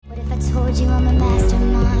told you I'm a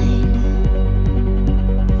mastermind,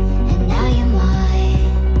 and now you're mine.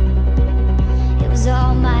 It was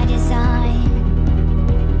all my design,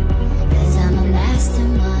 'cause I'm a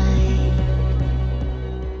mastermind.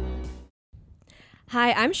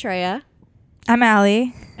 Hi, I'm Shreya. I'm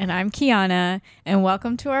Allie. And I'm Kiana, and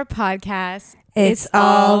welcome to our podcast. It's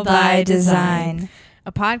all by design.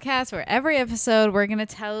 A podcast where every episode we're going to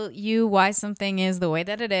tell you why something is the way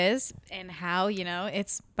that it is and how,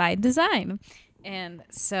 it's by design. And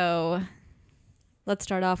so, Let's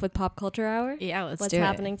start off with Pop Culture Hour. yeah, let's What's do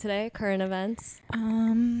happening today? Current events.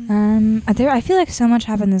 I feel like so much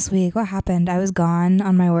happened this week. What happened? I was gone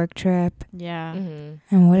on my work trip. Yeah. Mm-hmm.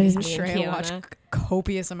 And what is Me and Shreya Kiana. watched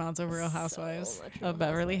copious amounts of Real Housewives much Real of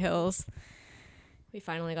Beverly Hills. We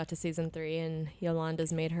finally got to season 3 and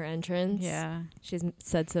Yolanda's made her entrance. Yeah. She's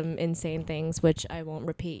said some insane things, which I won't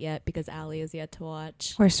repeat yet because Allie is yet to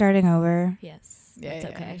watch. We're starting over. Yes. Yeah, That's yeah,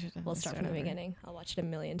 I okay. should We'll definitely start start from the over. beginning. I'll watch it a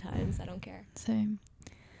million times. I don't care. Same.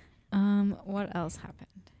 What else happened?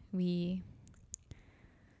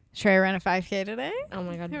 Shreya ran a 5K today. Oh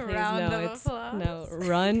my God, please, Round no. of applause. No,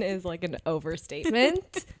 run is like an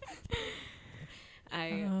overstatement.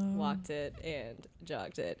 I walked it and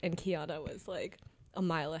jogged it, and Kiana was like a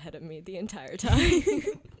mile ahead of me the entire time.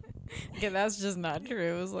 Okay, that's just not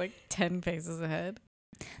true. It was like 10 paces ahead.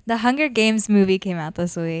 The Hunger Games movie came out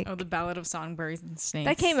this week. Oh, the Ballad of Songbirds and Snakes.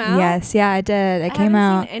 That came out? Yes, yeah, it did. It I came haven't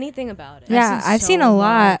out. seen anything about it. Yeah, I've seen a so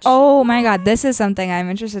lot. much. Oh my God, this is something I'm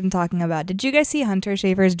interested in talking about. Did you guys see Hunter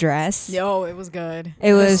Schafer's dress? Yo, it was good.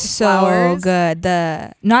 It was so flowers? good.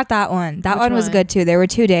 Not that one. That Which one was one? good too. There were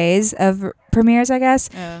 2 days of premieres, I guess.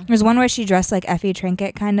 Yeah. There's one where she dressed like Effie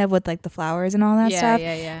Trinket, kind of with like the flowers and all that stuff.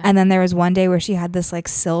 Yeah. And then there was one day where she had this like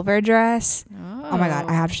silver dress. Oh my God,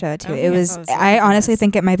 I have to show it to you. It was, I honestly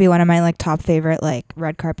think it might be one of my like top favorite like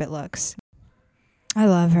red carpet looks. I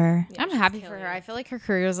love her. Yeah, I'm she's happy for killing her. it. I feel like her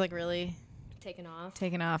career is like really Taken off.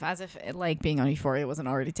 taken off, as if it, like being on Euphoria wasn't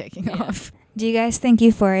already taking Yeah. off. Do you guys think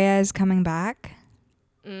Euphoria is coming back?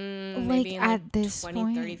 Maybe in at this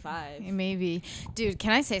 2035. Maybe. Dude,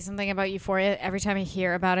 can I say something about Euphoria? Every time I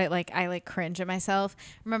hear about it, like I like cringe at myself.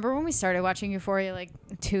 Remember when we started watching Euphoria like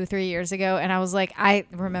 2-3 years ago, and I was like, I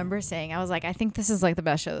remember saying, I was like, I think this is like the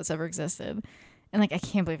best show that's ever existed. And like I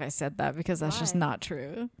can't believe I said that because that's just Why? not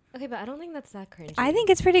true. Okay, but I don't think that's that cringy. I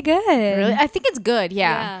think it's pretty good. Really? I think it's good,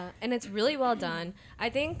 yeah. And it's really well done. I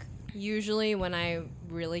think usually when I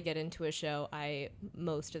really get into a show, I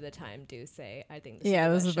most of the time do say, I think this Yeah,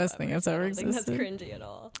 is this is the best show thing ever. that's So ever I don't think that's existed. cringy at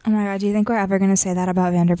all. Oh my God, do you think we're ever going to say that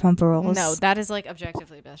about Vanderpump Rules? No, that is like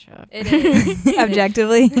objectively best show. It is.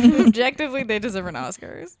 Objectively. Objectively, they deserve an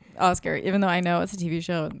Oscar, even though I know it's a TV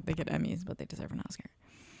show and they get Emmys, but they deserve an Oscar.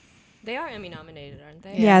 They are Emmy nominated, aren't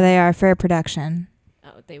they? Yeah, they are for production.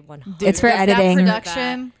 Oh, they won. It's for that editing.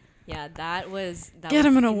 production. Yeah, that was. Get was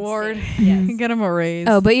him an insane. award. Yes. Get him a raise.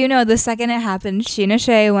 Oh, but the second it happened, Sheena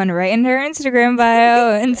Shea went right into her Instagram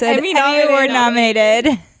bio and said, Emmy Emmy Award nominated.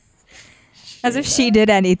 nominated. As if she did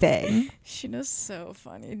anything. She's so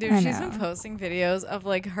funny, dude. I She's know. been posting videos of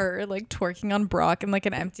like her like twerking on Brock in like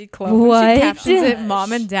an empty club. What? And she captions it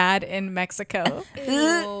 "Mom and Dad in Mexico."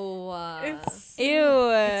 Ew. It's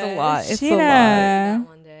Ew. It's a lot. It's a lot. That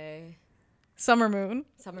one day. Summer Moon.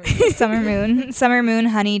 Summer. Summer Moon. Summer Moon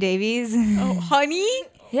Honey Davies. Oh, honey.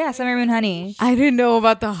 Yeah, Summer Moon Honey. I didn't know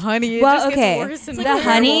about the honey. It Well, just okay. Gets worse and The worse.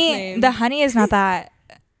 honey is not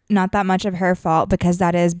that much of her fault because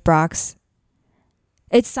that is Brock's.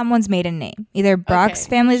 It's someone's maiden name. Either Brock's Okay,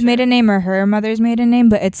 family's sure. maiden name or her mother's maiden name,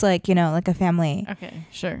 but it's like, like a family, Okay,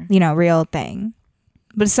 sure. real thing.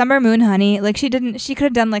 But Summer Moon Honey, like she could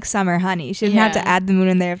have done like Summer Honey. She didn't have to Yeah. add the moon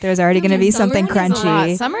in there if there was already going to be Summer something Moon is a lot.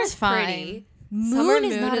 crunchy. Summer's fine. Pretty. Moon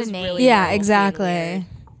is not a name. really Yeah, wolfy and exactly. weird.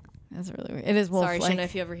 That's really weird. It is wolf Sorry, like. Shanna,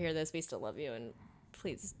 if you ever hear this, we still love you and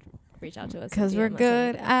please reach out to us. Because and we're DM us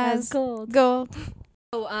good anything. as gold. gold.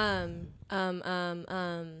 Oh,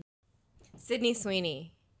 Sydney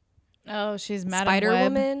Sweeney. Oh, she's Madam Spider Web.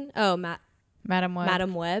 Woman. Oh, Madam Web.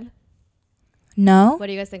 Madam Web. No? What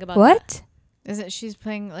do you guys think about that? What? Is it? She's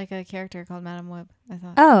playing like a character called Madam Web. I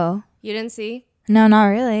thought. Oh, You didn't see no, not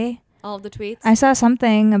really. all of the tweets? I saw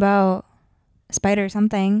something about spider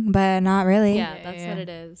something, but not really. Yeah, Yeah, that's yeah. what it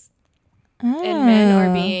is. Oh. And men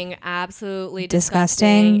are being absolutely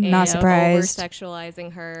Disgusting, not and surprised.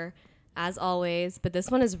 over-sexualizing her, as always. But this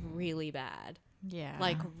one is really bad. Yeah.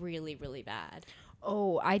 Like, really, really bad.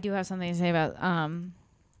 Oh, I do have something to say about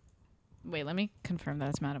wait, let me confirm that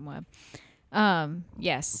it's Madam Web.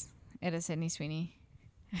 Yes, it is Sydney Sweeney.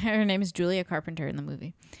 Her name is Julia Carpenter in the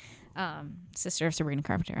movie. Sister of Sabrina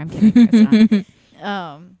Carpenter. I'm kidding. It's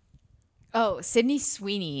not. Oh, Sydney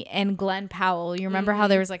Sweeney and Glenn Powell. You remember how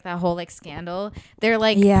there was like that whole like scandal? They're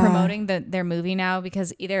like promoting their movie now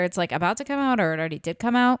because either it's like about to come out or it already did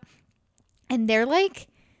come out. And they're like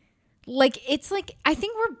it's like I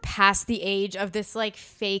think we're past the age of this like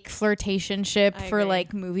fake flirtationship for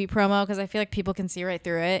like movie promo because I feel like people can see right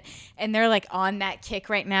through it. And they're like on that kick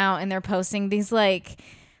right now and they're posting these like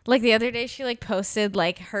the other day she like posted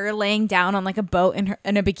like her laying down on like a boat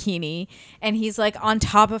in a bikini and he's like on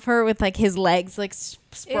top of her with like his legs like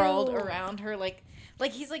sprawled around her like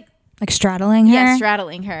he's like straddling her. Yeah,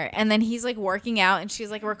 straddling her. And then he's like working out and she's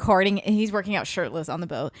like recording and he's working out shirtless on the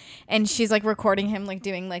boat. And she's like recording him like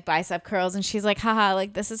doing like bicep curls and she's like, haha,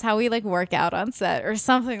 like this is how we like work out on set or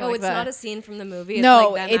something like that. Oh, it's not a scene from the movie. It's no,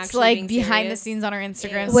 like it's like behind serious. the scenes on her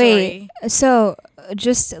Instagram Wait, story. so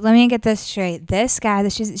just let me get this straight. This guy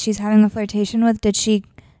that she's having a flirtation with,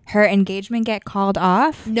 her engagement get called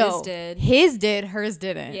off? No, his did, hers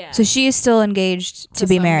didn't. Yeah. So she is still engaged to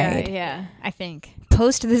be married. Guy, yeah, I think.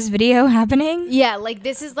 Post this video happening? Yeah, like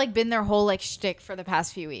this has like been their whole like shtick for the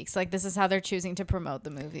past few weeks. Like this is how they're choosing to promote the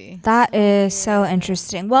movie. That is so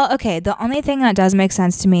interesting. Well, okay, the only thing that does make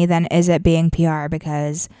sense to me then is it being PR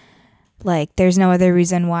because like there's no other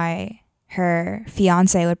reason why her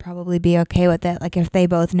fiance would probably be okay with it. Like if they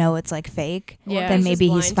both know it's like fake, then maybe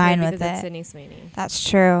he's fine with it. Sydney Sweeney. That's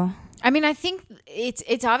true. I mean, I think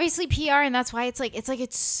it's obviously PR and that's why it's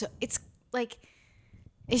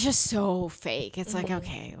just so fake. It's like,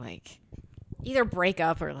 okay, like either break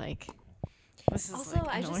up or like this is also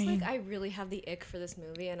like I really have the ick for this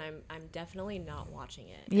movie and I'm definitely not watching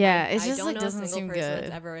it. Yeah, it's just don't like know doesn't a single seem person good.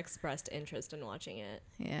 that's ever expressed interest in watching it.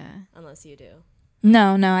 Yeah. Unless you do.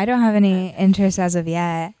 No, I don't have any interest as of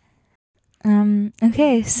yet.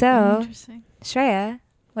 Okay, so Interesting. Shreya,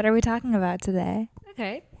 what are we talking about today?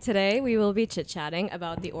 Okay, today we will be chit-chatting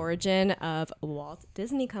about the origin of Walt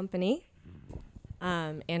Disney Company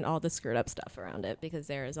and all the screwed up stuff around it because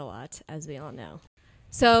there is a lot, as we all know.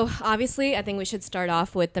 So obviously, I think we should start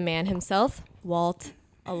off with the man himself, Walt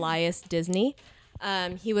Elias Disney.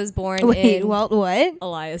 He was born in... Walt what?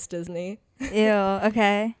 Elias Disney. Ew,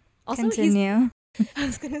 okay. Also, continue. I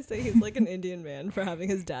was going to say he's like an Indian man for having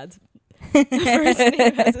his dad's first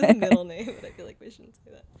name as his middle name, but I feel like we shouldn't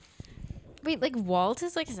say that. Wait, like Walt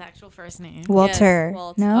is like his actual first name. Walter. Yes,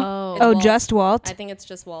 Walt. No? It's Walt. Just Walt? I think it's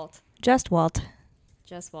just Walt. Just Walt.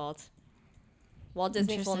 Just Walt. Walt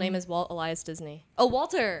Disney's full name is Walt Elias Disney. Oh,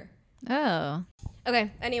 Walter! Oh.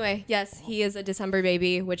 Okay, anyway, yes, he is a December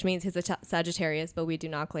baby, which means he's a Sagittarius, but we do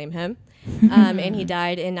not claim him. And he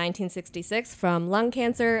died in 1966 from lung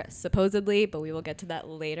cancer, supposedly, but we will get to that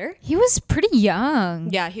later. He was pretty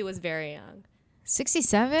young. Yeah, he was very young.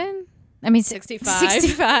 67? I mean, 65.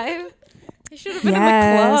 65? He should have been in the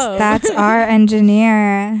Yes, club. that's our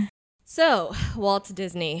engineer. So, Walt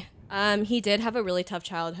Disney. He did have a really tough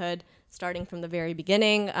childhood, starting from the very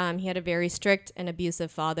beginning. He had a very strict and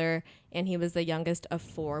abusive father, and he was the youngest of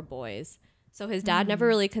 4 boys. So his dad never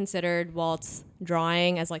really considered Walt's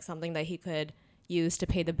drawing as like something that he could use to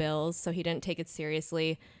pay the bills, so he didn't take it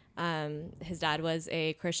seriously. His dad was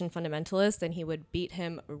a Christian fundamentalist, and he would beat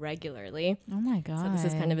him regularly. Oh my God. So this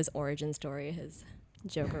is kind of his origin story, his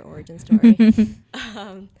Joker origin story.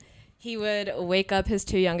 He would wake up his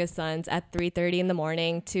 2 youngest sons at 3:30 in the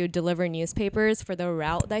morning to deliver newspapers for the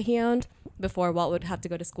route that he owned before Walt would have to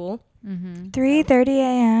go to school. 3:30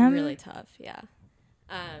 a.m.? Really tough, yeah.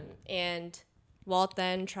 And Walt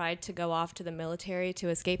then tried to go off to the military to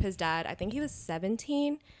escape his dad. I think he was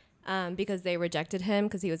 17 because they rejected him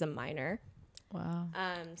because he was a minor. Wow.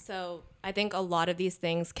 So I think a lot of these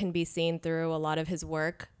things can be seen through a lot of his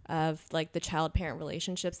work of like the child-parent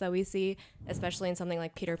relationships that we see, especially in something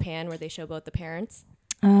like Peter Pan where they show both the parents.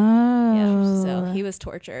 Oh. Yeah, so he was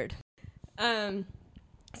tortured.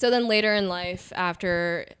 So then later in life,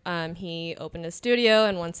 after he opened a studio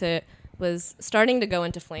and once it was starting to go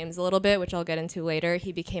into flames a little bit, which I'll get into later,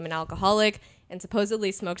 he became an alcoholic and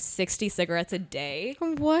supposedly smoked 60 cigarettes a day.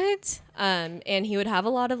 What? And he would have a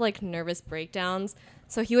lot of like nervous breakdowns.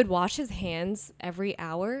 So he would wash his hands every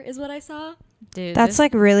hour is what I saw. Dude, That's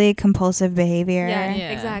like really compulsive behavior.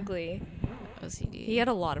 Yeah, exactly. OCD. He had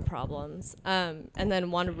a lot of problems. And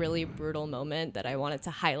then one really brutal moment that I wanted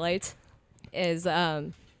to highlight is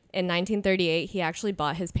in 1938, he actually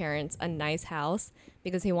bought his parents a nice house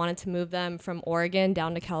because he wanted to move them from Oregon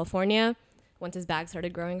down to California once his bag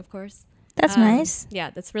started growing, of course. That's nice. Yeah,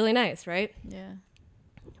 that's really nice, right? Yeah.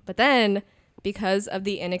 But then, because of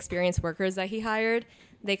the inexperienced workers that he hired,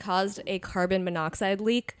 they caused a carbon monoxide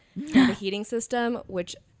leak in the heating system,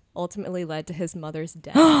 which ultimately led to his mother's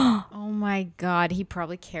death. Oh my God, he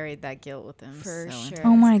probably carried that guilt with him For so sure.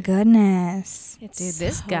 Oh my goodness. It's Dude,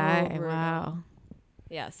 this so guy, brutal. wow.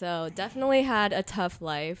 Yeah, so definitely had a tough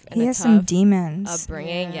life and He a has some tough demons.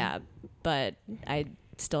 upbringing. Yeah. Yeah, but I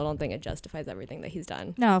still don't think it justifies everything that he's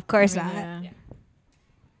done. No, of course I mean, not. yeah.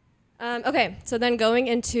 Okay, so then going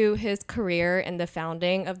into his career and the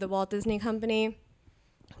founding of the Walt Disney Company,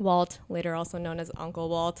 Walt, later also known as Uncle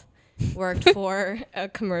Walt, worked for a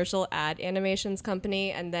commercial ad animations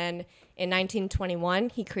company, and then in 1921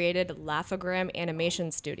 he created Laugh-O-Gram Animation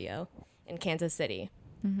Studio in Kansas City.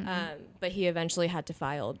 But he eventually had to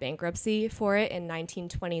file bankruptcy for it in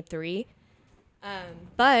 1923.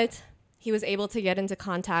 But he was able to get into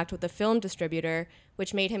contact with a film distributor,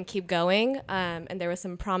 which made him keep going. And there was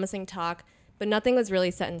some promising talk, but nothing was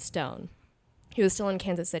really set in stone. He was still in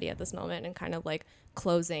Kansas City at this moment and kind of like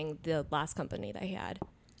closing the last company that he had.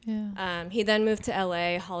 Yeah. He then moved to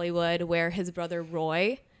LA, Hollywood, where his brother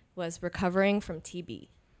Roy was recovering from TB.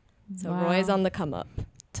 So Wow. Roy's on the come up.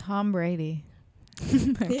 Tom Brady.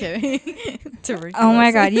 I'm kidding. Oh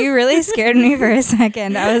my God, you really scared me for a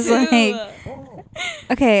second. I was like,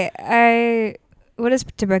 okay, what is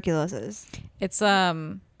tuberculosis? It's I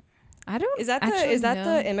don't. Is that the actually know.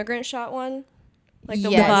 the immigrant shot one? Like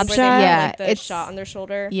the Yes. one Bob where shot? they Yeah, have, like, the it's- shot on their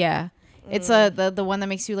shoulder? Yeah, it's the one that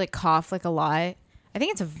makes you like cough like a lot. I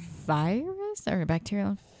think it's a virus or a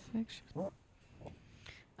bacterial infection.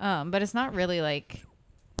 But it's not really like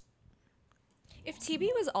If TB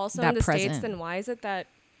was also That in the States, present. then why is it that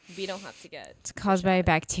we don't have to get it's caused by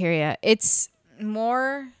bacteria. It's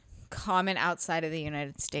more common outside of the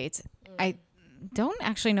United States. I don't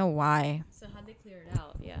actually know why. So how'd they clear it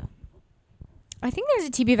out? Yeah. I think there's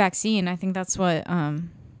a TB vaccine. I think that's what. Oh.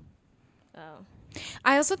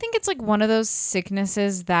 I also think it's like one of those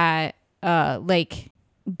sicknesses that like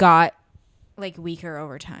got like weaker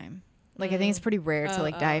over time. Like I think it's pretty rare to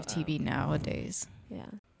like die of TB nowadays.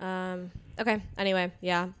 Yeah. Okay. Anyway,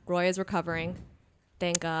 yeah. Roy is recovering.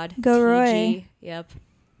 Thank God. Go Roy. TG. Yep.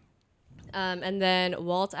 And then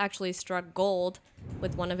Walt actually struck gold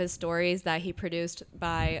with one of his stories that he produced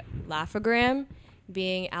by Laugh-O-Gram,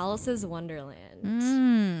 being Alice's Wonderland. So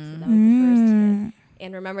that was the first hit.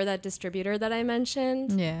 And remember that distributor that I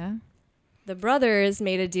mentioned? Yeah. The brothers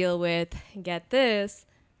made a deal with, get this,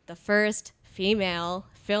 the first female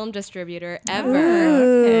film distributor ever,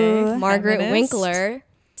 Ooh. Margaret Feminist. Winkler,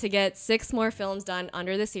 to get 6 more films done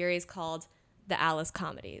under the series called the Alice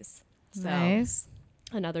Comedies. So Nice.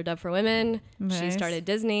 another dub for women. She Nice. started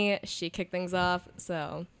Disney. She kicked things off.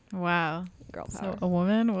 So Wow. girl power. So a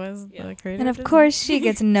woman was Yeah. the creator. And of course, she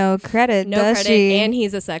gets no credit, No does credit, she? and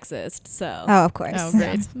he's a sexist. So Oh, of course. Oh,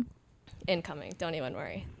 great. incoming. Don't even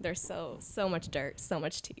worry. There's so much dirt, so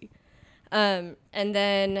much tea. And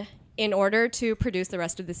then in order to produce the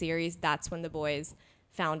rest of the series, that's when the boys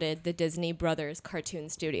founded the Disney Brothers Cartoon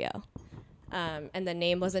Studio. And the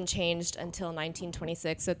name wasn't changed until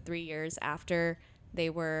 1926, so 3 years after they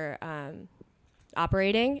were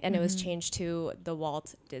operating, and it was changed to the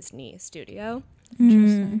Walt Disney Studio.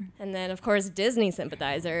 Interesting. And then, of course, Disney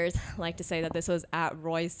sympathizers like to say that this was at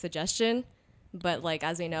Roy's suggestion. But, like,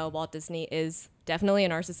 as we know, Walt Disney is definitely a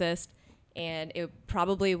narcissist, and it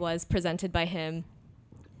probably was presented by him.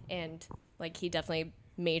 And, like, he definitely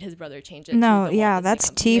made his brother change it. No, to the yeah, Walt Disney that's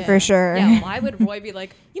Company. tea for sure. Yeah, why would Roy be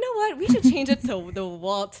like, you know what? We should change it to the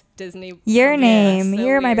Walt Disney. Your Company." name. That's so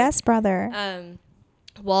You're my weird. best brother.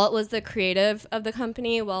 Walt was the creative of the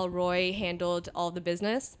company while Roy handled all the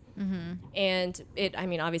business. And it, I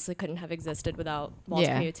mean, obviously couldn't have existed without Walt's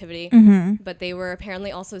Yeah. creativity. But they were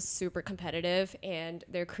apparently also super competitive, and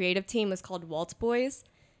their creative team was called Walt's Boys.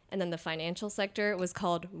 And then the financial sector was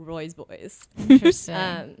called Roy's Boys.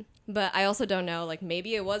 Interesting. But I also don't know, like,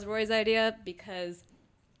 maybe it was Roy's idea, because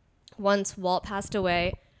once Walt passed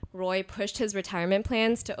away, Roy pushed his retirement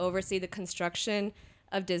plans to oversee the construction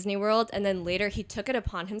of Disney World, and then later he took it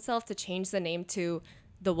upon himself to change the name to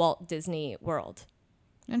the Walt Disney World.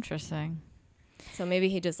 Interesting. So maybe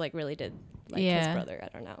he just like really did like his Yeah. brother. I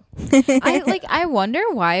don't know. I wonder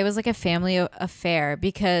why it was like a family affair,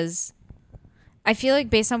 because I feel like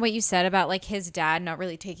based on what you said about like his dad not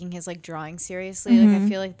really taking his like drawing seriously, like I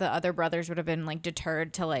feel like the other brothers would have been like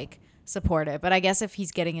deterred to like support it. But I guess if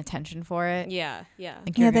he's getting attention for it, Yeah, yeah.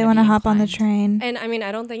 like, Yeah, you're they gonna want to be hop on the inclined. train. And I mean,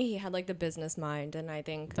 I don't think he had like the business mind, and I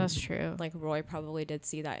think That's true. like Roy probably did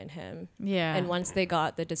see that in him. Yeah. And once they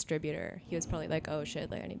got the distributor, he was probably like, "Oh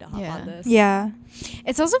shit, like I need to hop Yeah. on this." Yeah.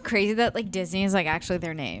 It's also crazy that like Disney is like actually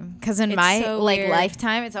their name, because in It's my so like weird.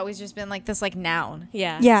 lifetime, it's always just been like this like noun.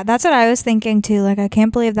 Yeah. Yeah, that's what I was thinking too. Like, I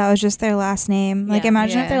can't believe that was just their last name. Like, Yeah.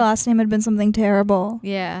 imagine if Yeah. their last name had been something terrible.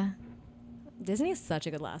 Yeah. Disney is such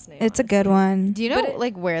a good last name. It's a good honestly. one. Do you know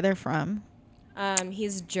like where they're from?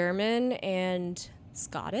 He's German and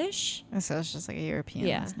Scottish. So it's just like a European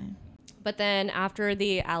Yeah. last name. But then after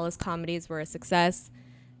the Alice comedies were a success,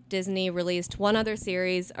 Disney released one other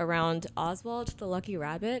series around Oswald the Lucky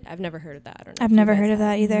Rabbit. I've never heard of that. I don't know. I've if you never guys heard of have.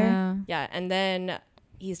 that either. Yeah. Yeah, and then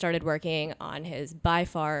he started working on his by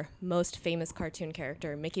far most famous cartoon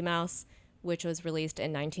character, Mickey Mouse, which was released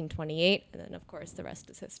in 1928. And then, of course, the rest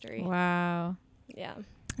is history. Wow. Yeah.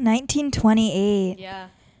 1928. Yeah.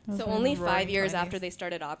 Those So were only the 5 roaring years 20s. after they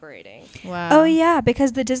started operating. Wow. Oh yeah,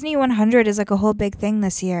 because the Disney 100 is like a whole big thing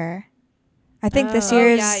this year. I think this Oh. year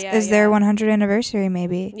Oh, is, yeah, is their yeah. 100 anniversary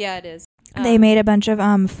maybe. Yeah, it is. They made a bunch of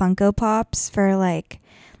Funko Pops for like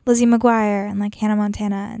Lizzie McGuire and like Hannah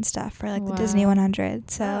Montana and stuff for like the Disney Wow. 100.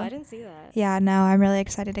 So Oh, I didn't see that. yeah, no, I'm really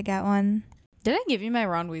excited to get one. Did I give you my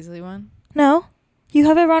Ron Weasley one? No, you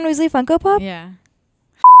have a Ron Weasley Funko Pop? Yeah.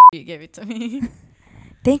 You gave it to me.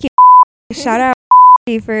 Thank you. Shout out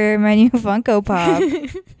for my new Funko Pop.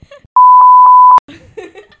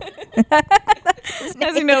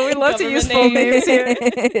 As you know, we love to use full Government names here.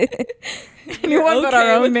 Anyone but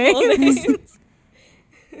our own names.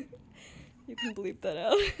 You can bleep that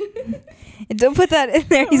out. Don't put that in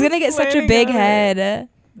there. He's gonna get such a planning big on it. head.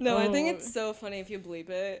 No, I think Oh. it's so funny if you bleep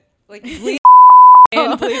it. Like, bleep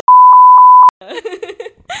and bleep. I didn't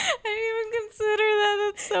even consider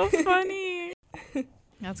that. That's so funny.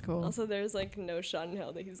 That's cool. Also, there's like no shot in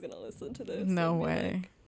hell that he's gonna listen to this. No and be way.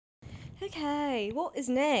 like, okay, what is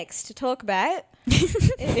next to talk about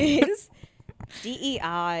is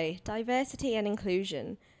DEI, diversity and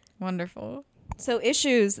inclusion. Wonderful. So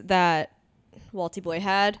issues that Walty Boy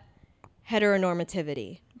had: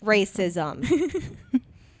 heteronormativity, racism,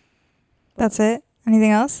 That's it.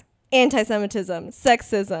 Anything else? anti-Semitism,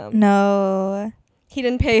 sexism. No. He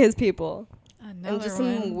didn't pay his people, Another and just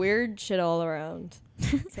one. some weird shit all around.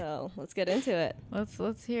 So let's get into it.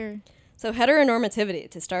 Let's hear. So heteronormativity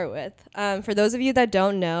to start with. For those of you that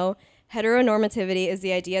don't know, heteronormativity is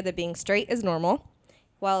the idea that being straight is normal,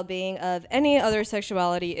 while being of any other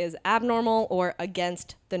sexuality is abnormal or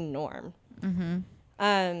against the norm.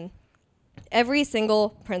 Every single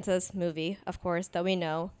princess movie, of course, that we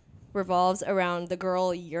know revolves around the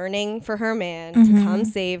girl yearning for her man to come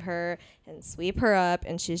save her and sweep her up,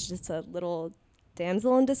 and she's just a little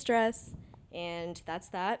damsel in distress, and that's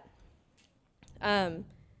that.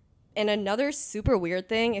 And another super weird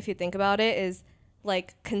thing, if you think about it, is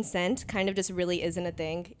like consent kind of just really isn't a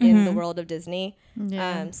thing in the world of Disney.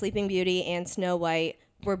 Yeah. Sleeping Beauty and Snow White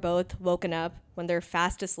were both woken up when they're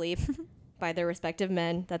fast asleep by their respective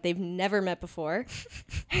men that they've never met before.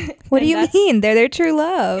 What And do you that's- mean? They're their true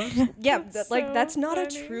love. Yeah, That's like so that's not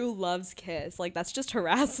funny. a true love's kiss. Like that's just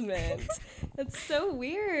harassment. That's so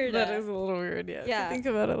weird. That is a little weird, yeah. Yeah. If you think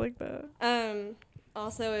about it like that.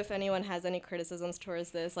 Also, if anyone has any criticisms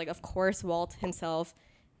towards this, like of course Walt himself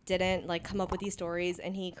didn't like come up with these stories,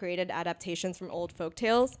 and he created adaptations from old folk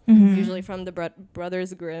tales, usually from the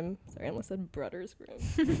Brothers Grimm. Sorry, I almost said Brothers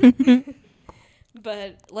Grimm.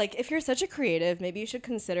 But like, if you're such a creative, maybe you should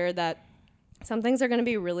consider that some things are going to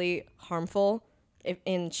be really harmful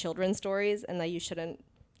in children's stories, and that you shouldn't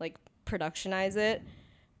like productionize it.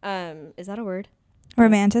 Is that a word?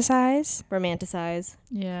 Romanticize. Romanticize.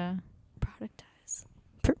 Yeah. Productize.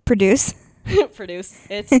 Produce. Produce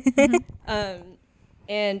it.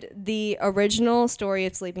 And the original story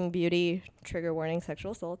of Sleeping Beauty, trigger warning,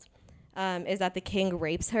 sexual assault, is that the king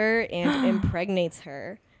rapes her and impregnates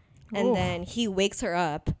her, and Oof. then he wakes her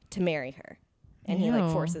up to marry her, and he like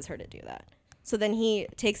Ew. forces her to do that. So then he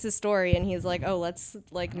takes his story and he's like, oh, let's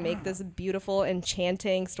like make this beautiful,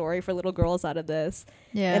 enchanting story for little girls out of this.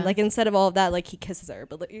 Yeah. And like instead of all of that, like he kisses her,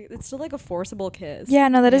 but like, it's still like a forcible kiss. Yeah,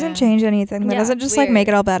 no, that doesn't Yeah. change anything. That Yeah, doesn't just like make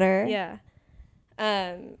it weird. all better. Yeah.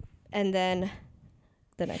 And then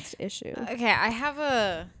the next issue. Okay, I have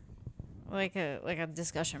a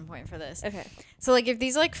discussion point for this. Okay. So like if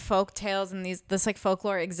these like folk tales and this like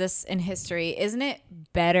folklore exists in history, isn't it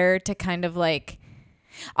better to kind of like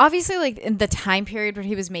obviously like in the time period where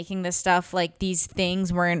he was making this stuff, like these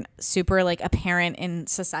things weren't super like apparent in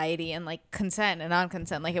society, and like consent and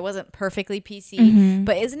non-consent, like it wasn't perfectly PC,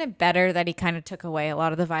 but isn't it better that he kind of took away a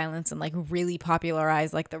lot of the violence and like really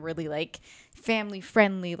popularized like the really like family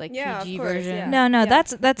friendly like Yeah, of PG course, version? yeah. No, Yeah.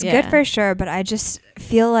 that's Yeah. good for sure, but I just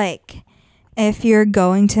feel like if you're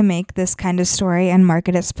going to make this kind of story and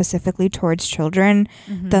market it specifically towards children,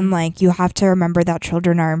 then like you have to remember that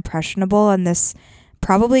children are impressionable, and this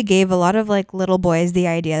probably gave a lot of like little boys the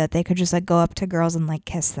idea that they could just like go up to girls and like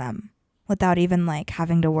kiss them without even like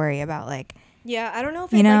having to worry about like Yeah, I don't know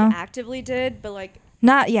if You it know? like actively did, but like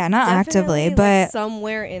not Definitely, actively, like, but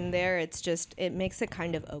somewhere in there, it makes it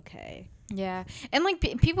kind of okay. Yeah. And like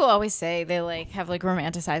people always say they like have like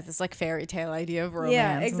romanticized this like fairy tale idea of romance.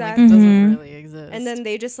 Yeah, And, exactly. like, it doesn't Mhm. really exist. And then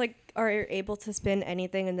they just like are able to spin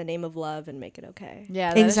anything in the name of love and make it okay.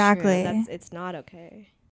 yeah, that is Exactly. true. It's not okay.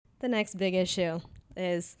 The next big issue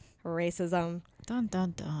is racism. Dun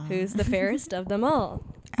dun dun. Who's the fairest of them all?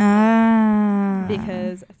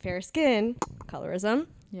 Because fair skin, colorism,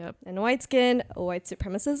 Yep. and white skin, white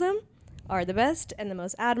supremacism, are the best and the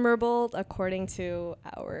most admirable, according to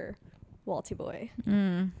our Walty boy.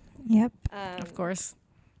 Yep. Of course.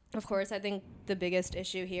 Of course, I think the biggest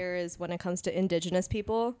issue here is when it comes to indigenous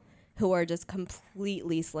people who are just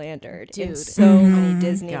completely slandered in Dude. so many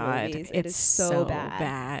Disney God, movies. It it's is so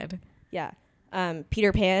bad. Yeah.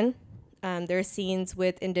 Peter Pan. There are scenes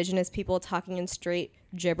with indigenous people talking in straight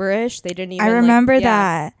gibberish. They didn't even. I remember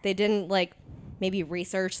that. They didn't like maybe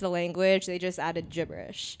research the language. They just added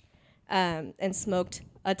gibberish, and smoked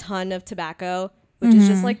a ton of tobacco, which is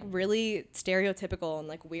just like really stereotypical and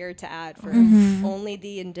like weird to add for only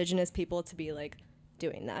the indigenous people to be like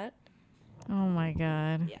doing that. Oh my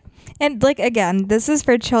God. Yeah. And like again, this is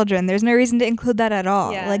for children. There's no reason to include that at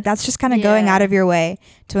all. Yeah. Like that's just kind of going Yeah. out of your way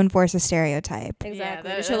to enforce a stereotype. Exactly.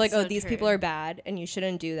 that- to show like, that's oh, so these true. people are bad and you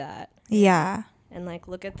shouldn't do that. Yeah. And like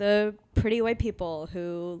look at the pretty white people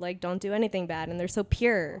who like don't do anything bad and they're so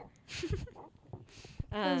pure.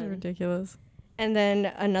 That's ridiculous. And then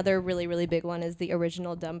another really, really big one is the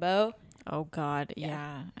original Dumbo. Oh God. Yeah.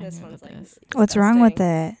 Yeah. I This knew one's about like this. What's wrong with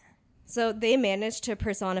disgusting. it? So they managed to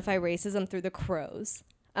personify racism through the crows,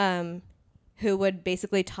 who would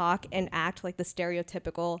basically talk and act like the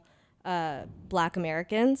stereotypical Black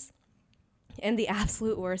Americans. And the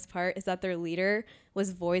absolute worst part is that their leader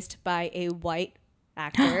was voiced by a white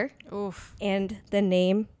actor, Oof. and the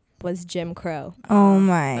name was Jim Crow. Oh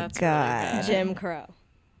my That's really god. bad. Jim Crow,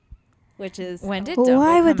 which is When did Dumbo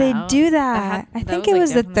Why would come they out? do That that? I that think was, it like,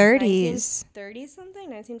 was the definitely 30s. 1930 something,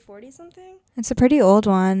 1940 something. It's a pretty old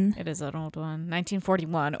one. It is an old one.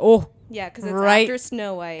 1941. Oh, Yeah, because it's Right after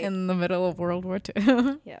Snow White. in the middle of World War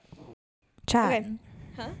II. Yeah. Chat. Okay.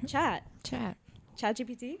 Huh? Chat. Chat. Chat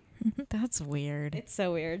GPT? That's weird. It's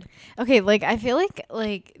so weird. Okay, like I feel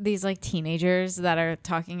like these like teenagers that are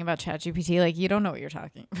talking about ChatGPT, like you don't know what you're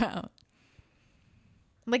talking about.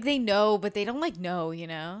 Like they know, but they don't like know, you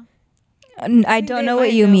know? I don't They know what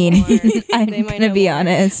might you know mean. more. I'm They might gonna know be more.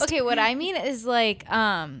 honest. Okay, what I mean is like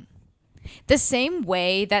the same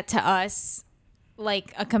way that to us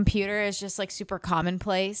like a computer is just like super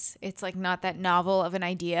commonplace. It's like not that novel of an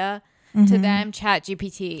idea. To them,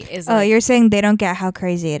 ChatGPT is Oh, like, you're saying they don't get how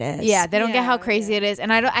crazy it is. yeah, they don't get how Yeah, crazy yeah. it is.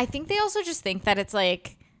 And I think they also just think that it's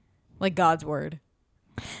like God's word.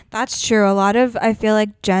 That's true. A lot of I feel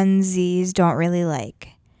like Gen Zs don't really like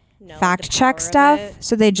No, fact the check power of stuff. it.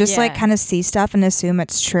 So they just like Yeah. kind of see stuff and assume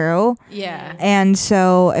it's true. Yeah. And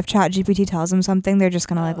so if ChatGPT tells them something, they're just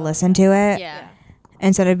gonna like listen to it Yeah.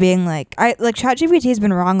 instead of being like ChatGPT has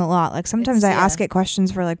been wrong a lot. Like sometimes I ask yeah. it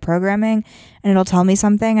questions for like programming and it'll tell me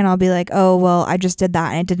something and I'll be like, oh well, I just did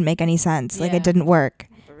that and it didn't make any sense. Like Yeah. it didn't work.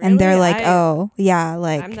 And they're Really? like, oh yeah,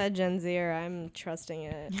 like I'm that Gen Zer. I'm trusting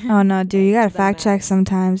it. oh no, dude, you gotta the fact check max.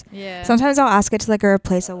 sometimes. Yeah. Sometimes I'll ask it to like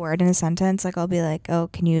replace a word in a sentence. Like I'll be like, oh,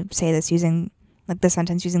 can you say this using like the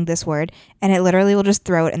sentence using this word? And it literally will just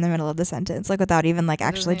throw it in the middle of the sentence, like without even like It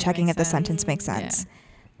doesn't actually even checking make if the sense. sentence makes Mm. sense.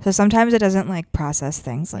 So sometimes it doesn't like process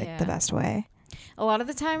things like the Yeah. best way. A lot of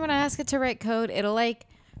the time when I ask it to write code, it'll like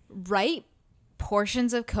write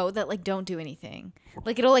portions of code that like don't do anything.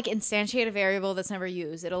 Like it'll like instantiate a variable that's never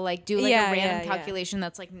used. It'll like do like Yeah, a random yeah, yeah. calculation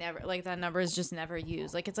that's like never like that number is just never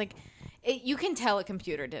used. Like it's like you can tell a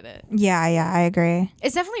computer did it. Yeah, I agree.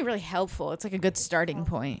 It's definitely really helpful. It's like a good starting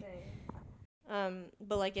point.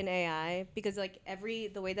 But like in AI, because like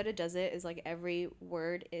the way that it does it is like every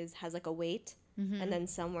word has like a weight, and then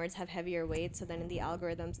some words have heavier weight. So then in the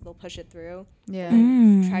algorithms, they'll push it through, Yeah.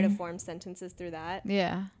 try to form sentences through that,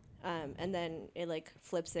 Yeah. and then it like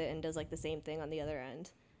flips it and does like the same thing on the other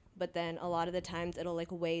end. But then a lot of the times it'll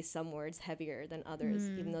like weigh some words heavier than others,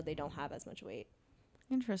 even though they don't have as much weight.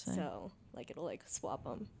 Interesting. So like it'll like swap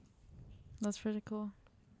them. That's pretty cool.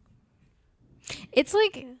 It's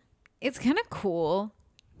like it's kind of cool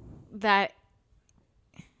that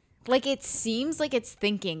like it seems like it's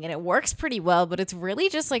thinking and it works pretty well, but it's really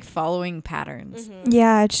just like following patterns.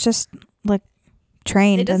 Yeah, it's just like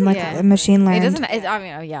trained and doesn't- like yeah. a machine learned. It doesn't. It, I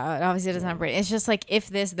mean, yeah. It obviously, doesn't have brain. It's just like if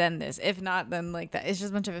this, then this. If not, then like that. It's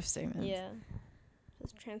just a bunch of if statements. Yeah,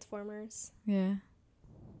 just Transformers. Yeah.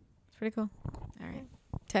 It's pretty cool. All right.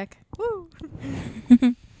 Tech. Woo.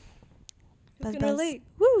 Buzz, Can buzz. relate.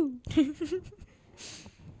 Woo.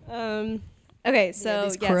 Okay, so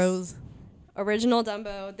these yes, crows. original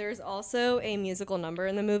Dumbo. There's also a musical number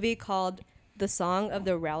in the movie called "The Song of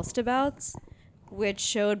the Roustabouts," which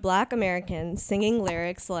showed Black Americans singing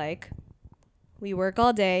lyrics like, "We work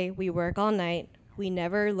all day, we work all night, we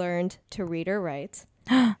never learned to read or write."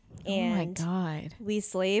 Oh my And god. we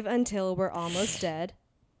slave until we're almost dead.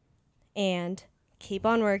 And keep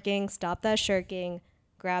on working, stop that shirking,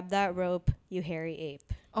 grab that rope, you hairy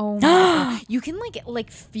ape. Oh my god. You can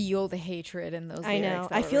like feel the hatred in those I know. lyrics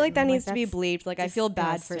I were feel like that written. needs to be that's bleeped. Like, I feel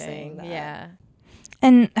bad for disgusting. saying that. Yeah.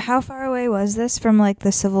 And how far away was this from like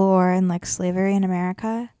the Civil War and like slavery in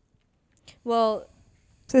America? Well,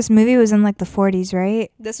 So this movie was in like the 40s,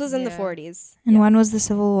 right? this was in the Yeah. 40s. And Yeah. when was the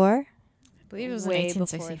Civil War? I believe it was Way in before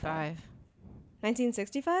 1865.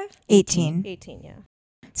 1965? 18. 18, yeah.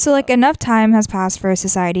 So like enough time has passed for a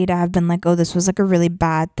society to have been like, oh, this was like a really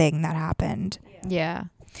bad thing that happened. Yeah.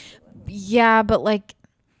 Yeah, but like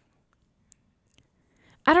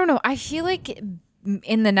I don't know. I feel like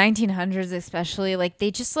in the 1900s especially, like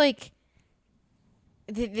they just like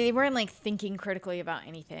they weren't like thinking critically about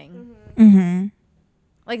anything. Mm-hmm.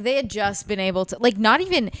 Like they had just been able to like not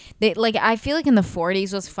even they like I feel like in the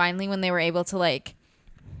 40s was finally when they were able to like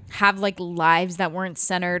have like lives that weren't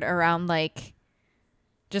centered around like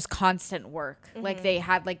just constant work. Like they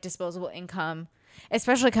had like disposable income,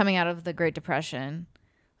 especially coming out of the Great Depression.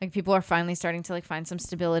 Like people are finally starting to like find some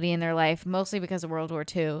stability in their life, mostly because of World War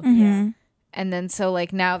II. Mm-hmm. And then so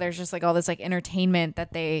like now there's just like all this like entertainment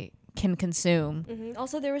that they can consume. Mm-hmm.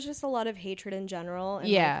 Also, there was just a lot of hatred in general. And,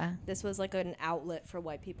 Yeah. like, this was like an outlet for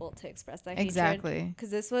white people to express that Exactly. hatred. Because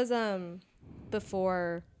this was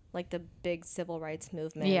before like the big civil rights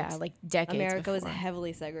movement. Yeah, like decades America was before.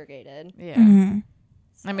 heavily segregated. Yeah. Mm-hmm.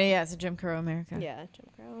 I mean, yeah, it's a Jim Crow America. Yeah, Jim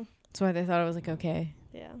Crow. That's why they thought it was like okay.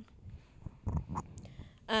 Yeah.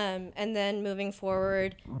 And then moving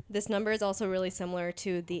forward, this number is also really similar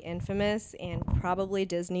to the infamous and probably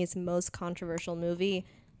Disney's most controversial movie,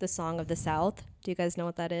 The Song of the South. Do you guys know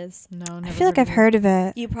what that is? No, never I feel like I've of it. heard of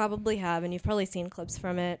it. You probably have, and you've probably seen clips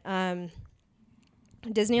from it.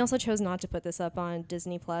 Disney also chose not to put this up on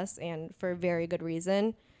Disney Plus, and for very good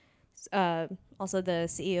reason. Also, the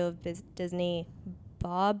CEO of Disney,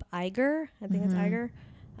 Bob Iger, I think it's Iger,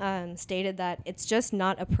 stated that it's just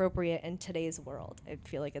not appropriate in today's world. I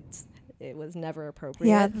feel like it was never appropriate.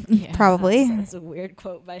 Yeah, Yeah. probably. That's a weird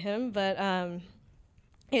quote by him, but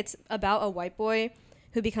it's about a white boy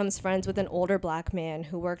who becomes friends with an older black man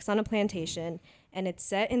who works on a plantation, and it's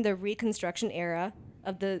set in the Reconstruction era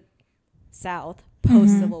of the South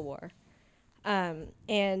post-Civil War.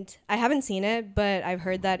 And I haven't seen it, but I've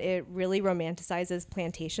heard that it really romanticizes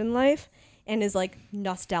plantation life and is like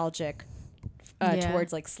nostalgic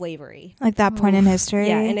towards like slavery. Like that point in history.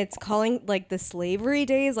 Yeah, and it's calling like the slavery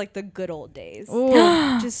days like the good old days.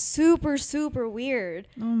 Just super, super weird.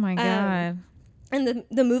 Oh my god. And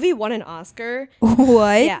the movie won an Oscar.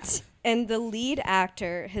 What? Yeah. And the lead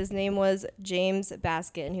actor, his name was James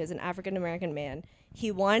Baskin. He was an African American man. He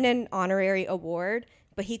won an honorary award,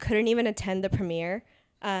 but he couldn't even attend the premiere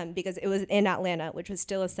because it was in Atlanta, which was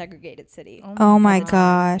still a segregated city. Oh my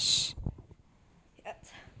gosh.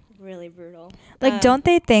 That's really brutal. Like, don't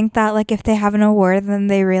they think that like if they have an award, then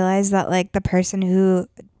they realize that like the person who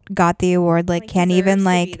got the award like can't deserves even to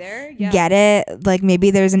like be there? Yeah, get it? Like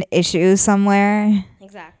maybe there's an issue somewhere.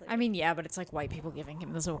 exactly. I mean, yeah, but it's like white people giving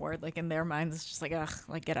him this award. Like in their minds, it's just like, ugh,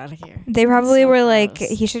 like get out of here. They probably so were like, gross.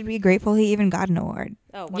 he should be grateful he even got an award.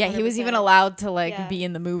 Oh, Yeah, he was even 100%. allowed to like Yeah. be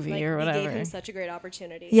in the movie Like, or we whatever. gave him such a great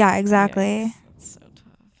opportunity. Yeah, exactly. That's so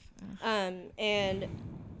tough. And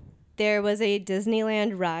there was a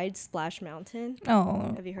Disneyland ride, Splash Mountain.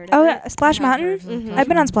 Oh. Have you heard of Oh, it? yeah, Splash I have Mountain? heard of Mhm. Splash I've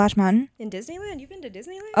been on Mountain. Splash Mountain. In Disneyland? You've been to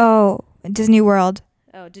Disneyland? Oh, Disney World.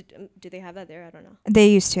 Oh, do they have that there? I don't know. They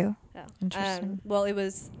used to. Oh. Interesting. Well, it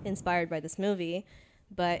was inspired by this movie,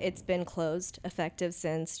 but it's been closed, effective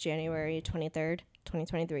since January 23rd,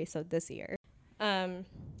 2023, so this year.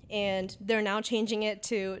 And they're now changing it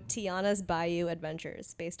to Tiana's Bayou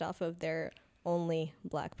Adventures, based off of their only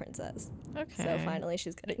black princess. Okay. So finally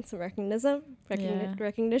she's getting some recognition. Yeah.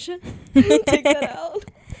 Recognition? Take that out.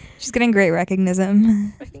 She's getting great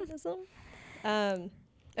recognition. Recognition.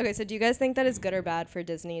 Okay, so do you guys think that it's good or bad for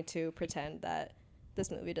Disney to pretend that this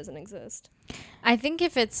movie doesn't exist? I think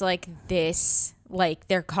if it's like this, like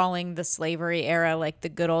they're calling the slavery era like the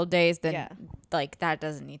good old days, then Yeah. like that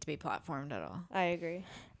doesn't need to be platformed at all. I agree.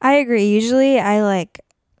 I agree. Usually I like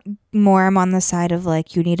more I'm on the side of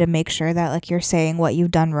like you need to make sure that like you're saying what you've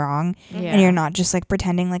done wrong Yeah. and you're not just like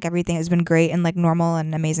pretending like everything has been great and like normal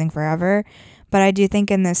and amazing forever. But I do think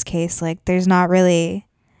in this case like there's not really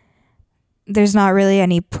there's not really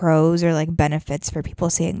any pros or like benefits for people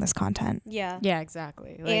seeing this content. Yeah. Yeah,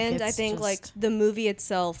 exactly. Like, And I it's think just- like the movie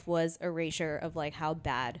itself was erasure of like how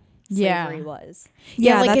bad Yeah. slavery was.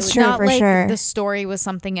 Yeah, like that's it's true not for like sure. the story was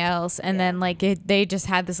something else, and Yeah. then like they just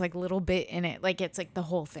had this like little bit in it. Like it's like the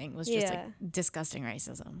whole thing was just Yeah. like disgusting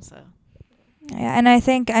racism. So Yeah, and I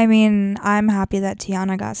think, I mean, I'm happy that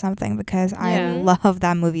Tiana got something because I Yeah. love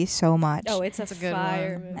that movie so much. Oh, it's That's a a good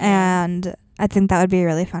fire one. movie. And I think that would be a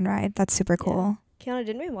really fun ride. That's super cool. Kiana,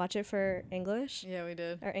 didn't we watch it for English? yeah, we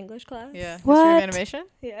did. Our English class? Yeah, What? History of animation.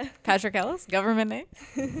 Yeah. Patrick Ellis, government name.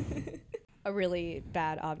 A really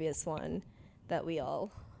bad, obvious one that we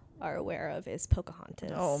all are aware of is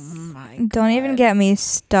Pocahontas. Oh my! Don't even get me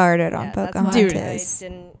started on Yeah, that's why Pocahontas. I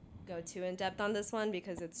didn't go too in depth on this one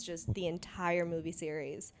because it's just the entire movie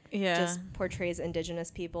series Yeah. just portrays indigenous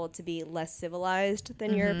people to be less civilized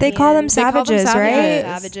than Mhm. Europeans. They call them They call them savages, savages.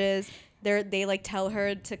 right? Savages. They like tell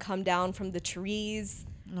her to come down from the trees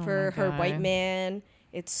Oh for my her white God. man.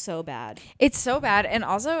 It's so bad. It's so bad. And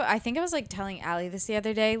also, I think I was like telling Allie this the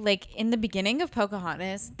other day. Like in the beginning of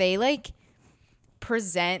Pocahontas, they like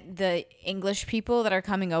present the English people that are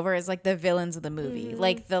coming over as like the villains of the movie,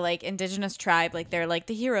 like the like indigenous tribe, like they're like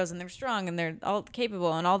the heroes and they're strong and they're all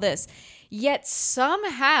capable and all this. Yet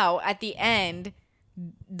somehow at the end,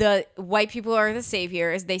 the white people are the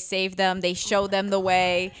saviors. They save them. They show them the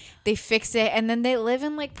way. They fix it, and then they live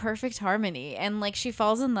in like perfect harmony. And like she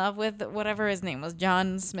falls in love with whatever his name was,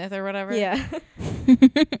 John Smith or whatever. Yeah.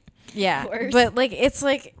 Yeah. Of course. But like it's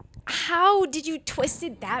like, how did you twist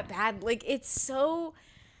it that bad? Like it's so.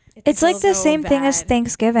 It's like the so same thing as bad.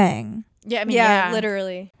 Thanksgiving, Yeah, I mean, yeah, yeah,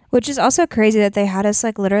 literally. which is also crazy that they had us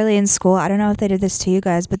like literally in school. I don't know if they did this to you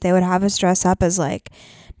guys, but they would have us dress up as like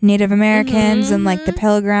Native Americans and like the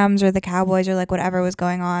Pilgrims or the Cowboys or like whatever was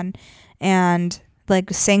going on, and like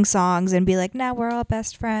sing songs and be like, now we're all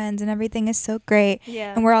best friends and everything is so great.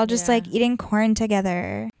 Yeah. And we're all just Yeah. like eating corn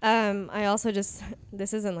together. I also just,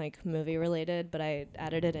 this isn't like movie related, but I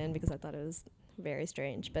added it in because I thought it was very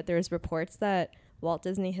strange. But there's reports that Walt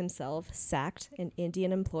Disney himself sacked an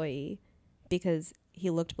Indian employee because he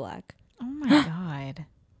looked black. Oh my god.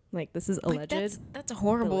 Like, this is Like, alleged. that's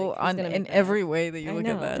horrible Like, who's gonna in make that every up? way that you I look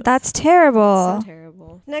know. at that. That's terrible. So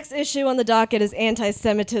terrible. Next issue on the docket is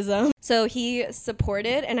anti-Semitism. So he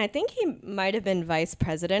supported, and I think he might have been vice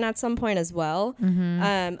president at some point as well,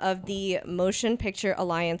 of the Motion Picture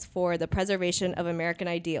Alliance for the Preservation of American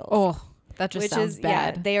Ideals. Oh, that just Which sounds is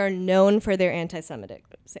bad. Yeah, they are known for their anti-Semitic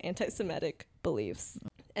beliefs.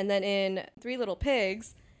 And then in Three Little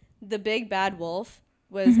Pigs, the big bad wolf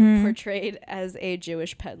was portrayed as a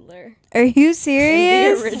Jewish peddler. Are you In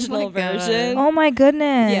serious? the original Oh my God. version. Oh my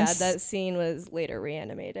goodness. Yeah, that scene was later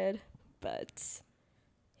reanimated, but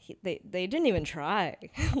they didn't even try,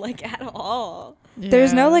 like, at all.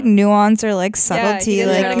 There's no like nuance or like subtlety. Yeah,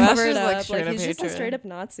 he didn't try like to that's cover it just, like, up. straight Like, up he's just a hatred. straight up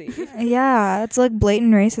Nazi. yeah, it's like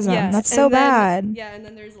blatant racism. Yeah, That's and so then- bad. Yeah, and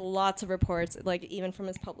then there's lots of reports, like even from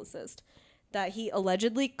his publicist, that he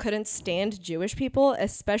allegedly couldn't stand Jewish people,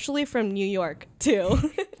 especially from New York,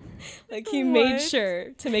 too. Like, he made What? sure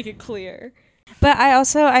to make it clear. But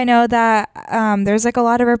I know that there's like a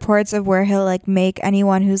lot of reports of where he'll like make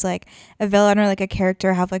anyone who's like a villain or like a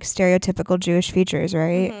character have like stereotypical Jewish features,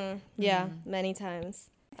 right? Yeah, many times.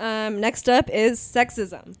 Next up is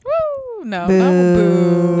sexism. Woo! No, Boo. no,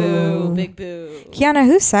 boo. Boo, big boo. Kiana,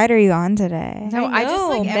 whose side are you on today? No, I just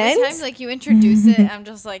like know, every men's- time like you introduce it, I'm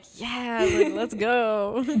just like, yeah, like let's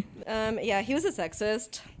go. Yeah, he was a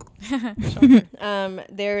sexist.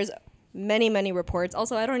 There's many reports.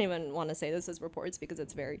 Also, I don't even want to say this as reports because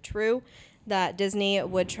it's very true, that Disney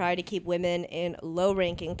would try to keep women in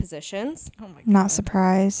low-ranking positions. Oh my god. Not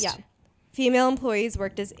surprised. Yeah. Female employees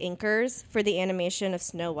worked as inkers for the animation of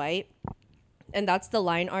Snow White. And that's the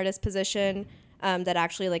line artist position that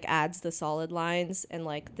actually like adds the solid lines and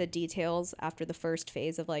like the details after the first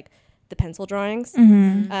phase of like the pencil drawings.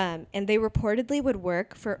 And they reportedly would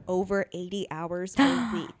work for over 80 hours a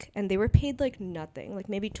week. And they were paid like nothing, like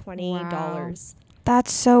maybe $20.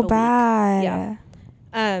 That's so week. bad.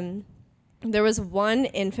 Yeah. There was one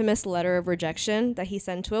infamous letter of rejection that he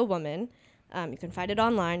sent to a woman. You can find it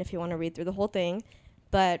online if you want to read through the whole thing.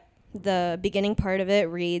 But the beginning part of it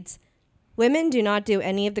reads, "Women do not do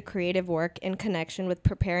any of the creative work in connection with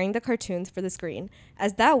preparing the cartoons for the screen,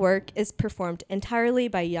 as that work is performed entirely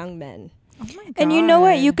by young men." Oh my god. And you know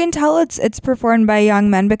what? You can tell it's performed by young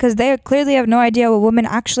men because they clearly have no idea what women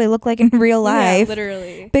actually look like in real life. Yeah,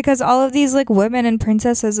 literally. Because all of these like women and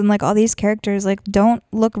princesses and like all these characters like don't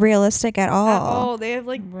look realistic at all. At all. They have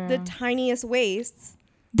like the Wow. tiniest waists.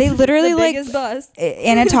 They literally the like biggest bust.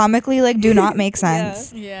 anatomically like do not make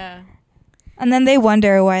sense. Yeah. And then they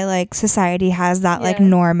wonder why like society has that like Yeah.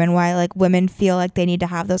 norm and why like women feel like they need to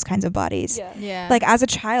have those kinds of bodies. Yeah. Like as a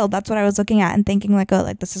child, that's what I was looking at and thinking like, oh,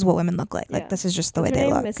 like this is what women look like. Yeah. Like this is just the What's way her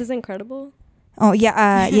they name? look. Mrs. Incredible. Oh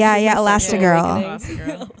yeah, yeah, Elastigirl.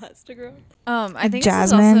 Elastigirl. I think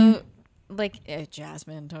Jasmine. this is also like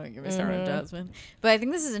Jasmine. Don't get me started on Mhm. Jasmine. But I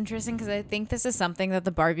think this is interesting because I think this is something that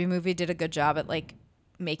the Barbie movie did a good job at like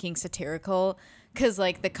making satirical. Because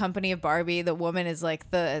like the company of Barbie, the woman is like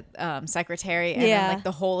the secretary, and Yeah. then like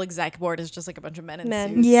the whole exec board is just like a bunch of men in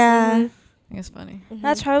Men. suits. Yeah, I think it's funny.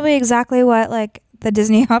 that's probably exactly what like the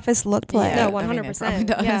Disney office looked like. No, I mean, it 100%. probably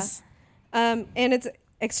does. Yeah. And it's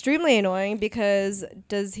extremely annoying because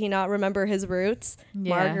does he not remember his roots? Yeah.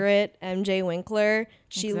 Margaret MJ Winkler.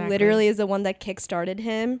 She Exactly. literally is the one that kickstarted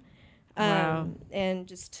him. Wow. And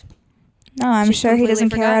just No, I'm She's sure he completely doesn't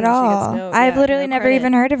care at forgotten. She gets all. no- I've yeah, literally no never credit.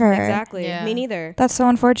 even heard of her. exactly. Yeah. Me neither. That's so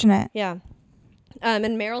unfortunate. Yeah. And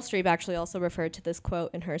Meryl Streep actually also referred to this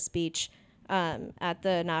quote in her speech at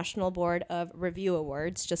the National Board of Review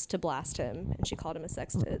Awards just to blast him. And she called him a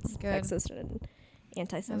sexist and As we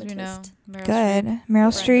anti-Semitist. know, Meryl Good. Streep, Meryl friend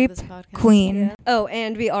of Streep, this podcast. queen. Yeah. Oh,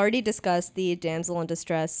 and we already discussed the damsel in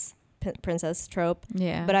distress princess trope.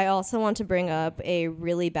 Yeah. But I also want to bring up a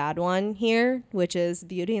really bad one here, which is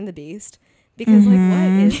Beauty and the Beast. Because, like,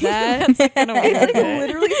 what is that? It's like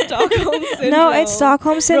literally Stockholm Syndrome. No, it's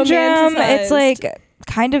Stockholm Syndrome. It's Romanticized. like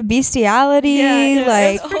kind of bestiality. Yeah,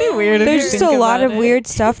 like it's pretty weird. there's just a lot of weird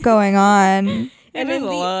stuff going on. And is in a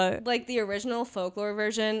the, lot. like, the original folklore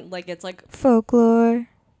version, like, it's like Folklore.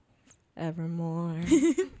 Evermore.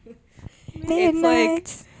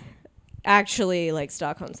 Midnight. Actually, like,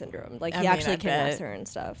 Stockholm Syndrome. Like, I he mean, actually I kidnaps bet. her and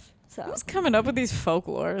stuff. So Who's coming up with these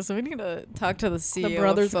folklore? So we need to talk to the CEO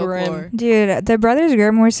Brothers of folklore. Grimm. Dude, the Brothers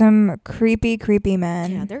Grimm were some creepy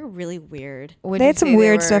men. yeah, they're really weird. Would They you had some say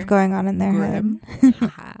weird were stuff going on in their grim?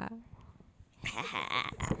 head.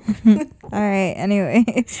 All right,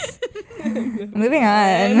 anyways. Moving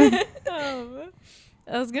on.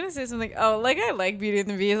 I was gonna say something. Oh, like I like Beauty and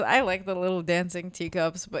the Beast. I like the little dancing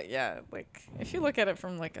teacups, but yeah, like if you look at it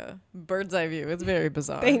from like a bird's eye view, it's very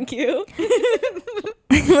bizarre. Thank you.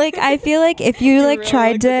 Like I feel like if you like really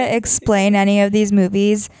tried like to the dancing explain any of these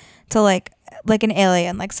movies to like an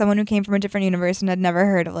alien, like someone who came from a different universe and had never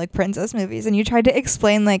heard of like princess movies, and you tried to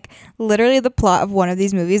explain like literally the plot of one of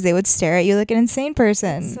these movies, they would stare at you like an insane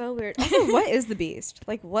person. So weird. Also, what is the Beast?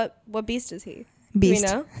 Like, what beast is he? Beast.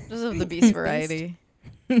 Do we know? Just of the Beast variety.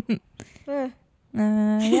 Eh.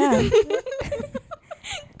 Yeah.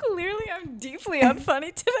 Clearly, I'm deeply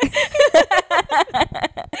unfunny today.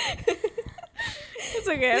 It's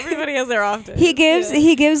okay. Everybody has their off days.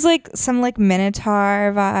 He gives like some like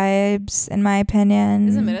Minotaur vibes, in my opinion.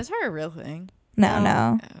 Is a Minotaur a real thing?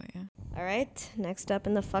 No. Oh yeah. All right. Next up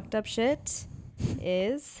in the fucked up shit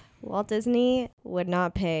is Walt Disney would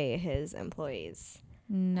not pay his employees.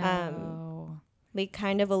 No. We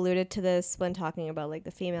kind of alluded to this when talking about like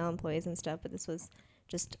the female employees and stuff, but this was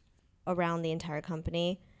just around the entire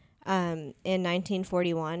company. In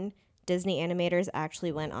 1941, Disney animators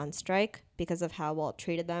actually went on strike because of how Walt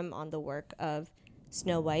treated them on the work of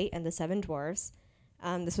Snow White and the Seven Dwarfs.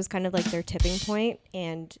 This was kind of like their tipping point,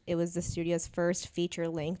 and it was the studio's first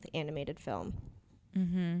feature-length animated film.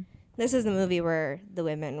 Mm-hmm. This is the movie where the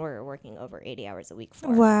women were working over 80 hours a week for.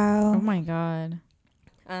 Wow. Oh my god.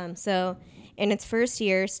 So in its first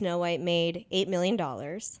year, Snow White made $8 million,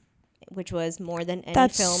 which was more than any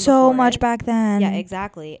That's film so before much it. back then. Yeah,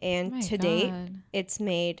 exactly. And Oh my to date, God. it's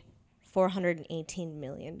made $418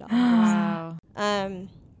 million. Wow.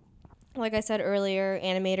 Like I said earlier,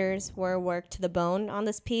 animators were worked to the bone on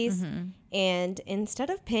this piece. And instead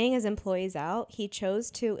of paying his employees out, he chose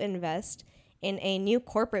to invest in a new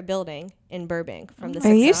corporate building in Burbank from the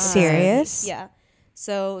Are you 60s. serious? Yeah.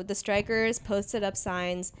 So the strikers posted up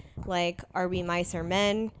signs like "Are we mice or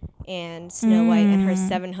men?" and Snow White and her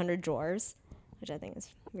 700 dwarves, which I think is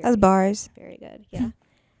That's bars. very good. Yeah.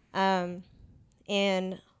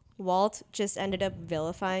 And Walt just ended up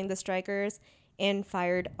vilifying the strikers and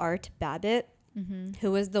fired Art Babbitt,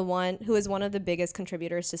 who was one of the biggest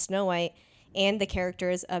contributors to Snow White and the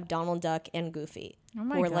characters of Donald Duck and Goofy. Oh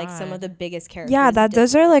my were like some God. of the biggest characters. Yeah,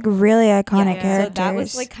 those are like really iconic So characters. that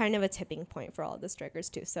was like kind of a tipping point for all of the strikers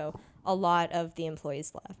too. So a lot of the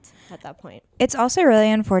employees left at that point. It's also really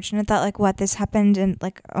unfortunate that like this happened in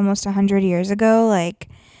like almost 100 years ago. Like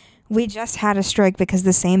we just had a strike because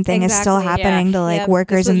the same thing is still Exactly, happening yeah. to like Yep,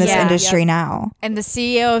 workers this in was- this yeah, industry yep. now. And the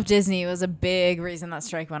CEO of Disney was a big reason that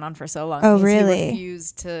strike went on for so long. Oh, because really? He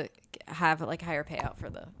refused to have like higher payout for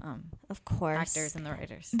the Of course. actors and the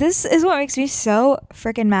writers. This is what makes me so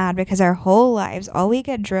freaking mad, because our whole lives, all we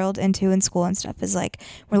get drilled into in school and stuff is like,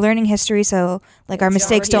 we're learning history, so like our It's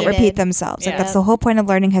mistakes don't repeated. repeat themselves. Like Yeah. that's the whole point of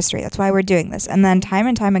learning history. That's why we're doing this. And then time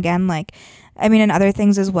and time again, like, I mean, and other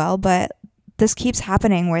things as well, but this keeps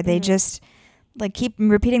happening where they just like keep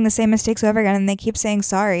repeating the same mistakes over again, and they keep saying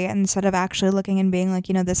sorry instead of actually looking and being like,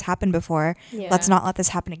 this happened before. Yeah. Let's not let this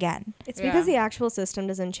happen again. It's Yeah. because the actual system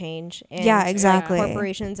doesn't change. And Yeah, exactly.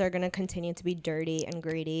 corporations are going to continue to be dirty and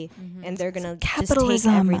greedy, and they're going to just take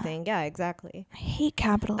Capitalism. everything. Yeah, exactly. I hate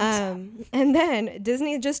capitalism. And then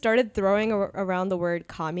Disney just started throwing around the word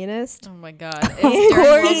communist. Oh my god! Of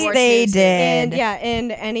course they did. And yeah,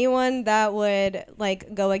 and anyone that would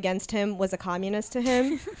like go against him was a communist to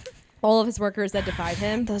him. All of his workers that defied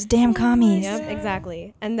him. Those damn commies. Yep,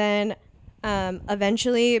 exactly. And then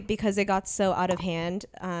eventually, because it got so out of hand,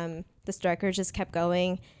 the strikers just kept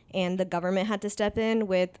going, and the government had to step in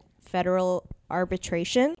with federal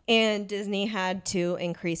arbitration. And Disney had to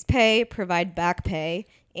increase pay, provide back pay,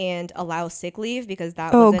 and allow sick leave, because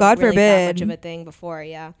that wasn't God really that much forbid. of a thing before.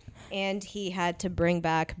 Yeah. And he had to bring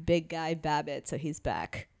back Big Guy Babbitt, so he's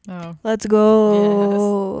back. Oh, Let's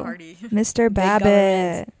go. yes, party. Mr. government.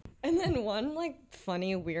 Babbitt. And then one like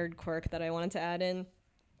funny weird quirk that I wanted to add in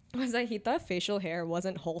was that he thought facial hair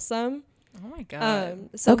wasn't wholesome. Oh my god!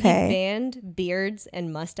 So Okay. he banned beards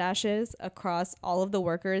and mustaches across all of the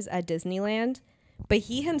workers at Disneyland, but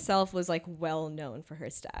he himself was like well known for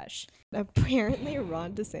his stash. Apparently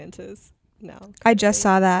Ron DeSantis. No. I just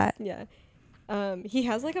saw that. Yeah. He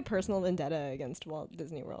has like a personal vendetta against Walt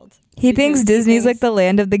Disney World. He Because thinks he Disney's like thinks- the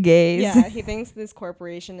land of the gays. Yeah, he thinks this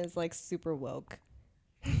corporation is like super woke.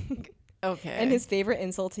 Okay. And his favorite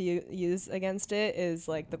insult to use against it is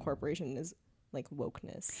like the corporation is like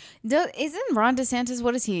wokeness. Isn't Ron DeSantis?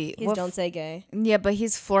 What is he? He's What don't say gay. Yeah, but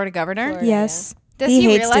he's Florida governor. Florida, Yes. Does He he,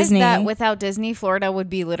 hates realize Disney. that without Disney, Florida would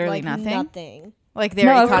be literally Like nothing? Like their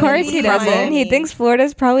No, of economy course would he crumble? doesn't. He thinks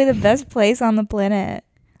Florida's probably the best place on the planet.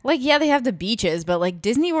 Like, yeah, they have the beaches, but like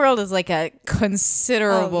Disney World is like a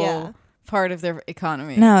considerable yeah. part of their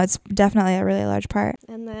economy. No, it's definitely a really large part.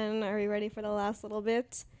 And then, are we ready for the last little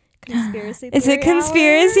bit? Conspiracy Is theory it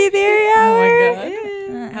conspiracy theory hour? Oh my god.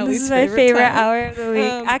 hour? This Allie's is my favorite favorite time. hour of the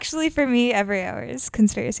week. Um, Actually, for me, every hour is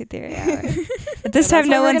conspiracy theory hour. But this Yeah, time, that's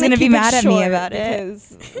no why we're one's going to be keep it mad at me short about it.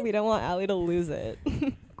 because we don't want Allie to lose it.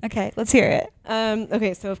 Okay, let's hear it.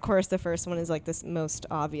 Okay, so of course the first one is like this most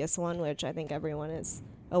obvious one, which I think everyone is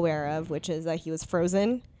aware of, which is that he was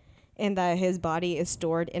frozen and that his body is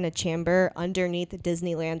stored in a chamber underneath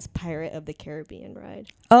Disneyland's Pirate of the Caribbean ride.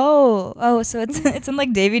 Oh, so it's in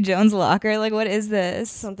like Davy Jones' locker. Like, what is this?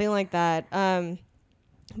 Something like that.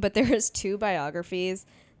 But there's two biographies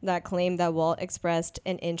that claim that Walt expressed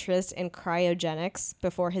an interest in cryogenics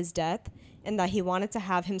before his death and that he wanted to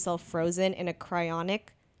have himself frozen in a cryonic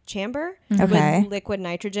chamber Okay. with liquid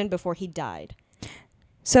nitrogen before he died.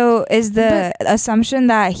 So is the assumption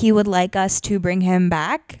that he would like us to bring him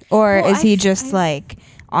back, or Well, is he I- just like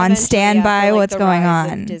on Eventually, standby? after, like, What's the going rise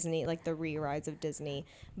of on? Disney, like the re-rise of Disney.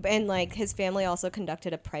 And like his family also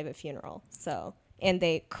conducted a private funeral. So, and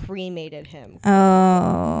they cremated him.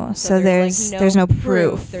 Oh, so there's like, no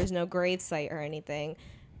proof. There's no grave site or anything.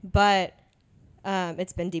 But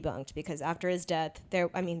it's been debunked because after his death, there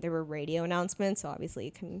were radio announcements, so obviously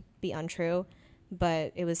it can be untrue.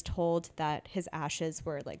 But it was told that his ashes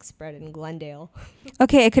were like spread in Glendale.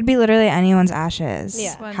 Okay, it could be literally anyone's ashes.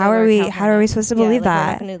 Yeah. How are we supposed to believe We're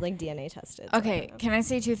that? not going to like DNA test it. so I Okay, don't know. can I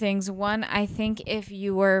say two things? One, I think if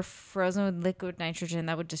you were frozen with liquid nitrogen,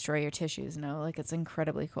 that would destroy your tissues. No, like it's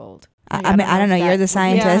incredibly cold. I mean, I don't know. You're the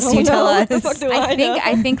scientist. Yeah, I You don't tell know. What the us. fuck do I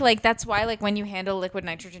know? think like that's why like when you handle liquid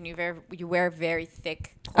nitrogen, you wear very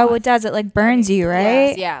thick. Oh, cloth. it does. It like burns you,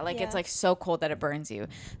 right? Yeah, like Yeah. it's like so cold that it burns you.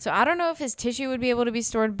 So I don't know if his tissue would be able to be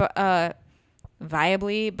stored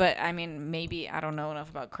viably, but I mean maybe I don't know enough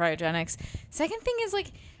about cryogenics. Second thing is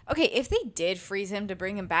like, okay, if they did freeze him to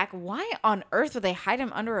bring him back, why on earth would they hide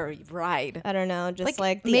him under a ride? I don't know. Just Like,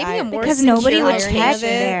 like the maybe a more Because nobody would irony check of it.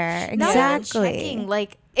 there. Not even Exactly. checking.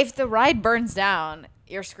 Like if the ride burns down,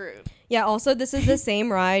 you're screwed. Yeah, also this is the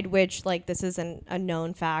same ride, which like this is a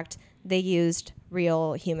known fact. They used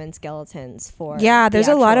real human skeletons for Yeah, the there's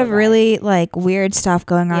a lot actual of ride. really like weird stuff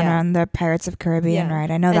going on Yeah. on the Pirates of Caribbean Yeah.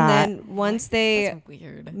 ride. I know and that. then once they That's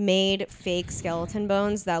weird. made fake skeleton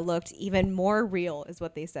bones that looked even more real, is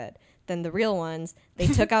what they said, than the real ones, they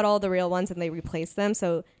took out all the real ones and they replaced them,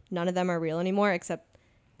 so none of them are real anymore, except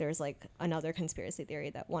there's like another conspiracy theory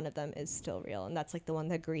that one of them is still real, and that's like the one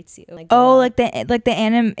that greets you. Like, Oh, like the what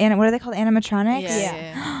are they called? Animatronics?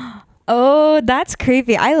 Yeah. Oh, that's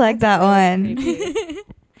creepy. I like that one. creepy.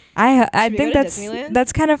 I Should we think go to that's Disneyland?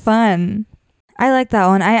 that's kind of fun. I like that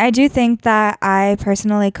one. I do think that I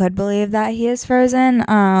personally could believe that he is frozen.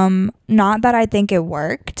 Not that I think it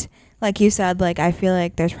worked. Like you said, like I feel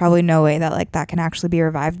like there's probably no way that like that can actually be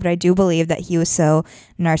revived, but I do believe that he was so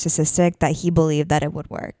narcissistic that he believed that it would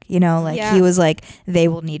work. You know, like Yeah. he was like, they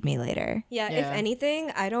will need me later. Yeah, if Yeah. anything,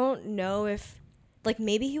 I don't know if, like,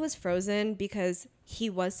 maybe he was frozen because he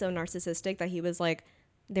was so narcissistic that he was like,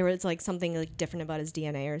 there was like something like different about his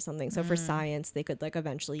DNA or something. So for science, they could like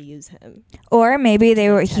eventually use him. Or maybe he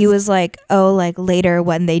test was like, oh, like later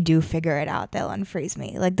when they do figure it out, they'll unfreeze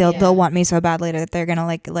me. Like they'll want me so bad later that they're gonna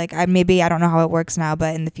like I don't know how it works now,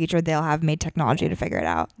 but in the future they'll have made technology to figure it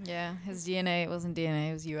out. Yeah, his DNA, it wasn't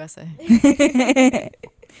DNA, it was USA.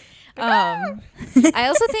 I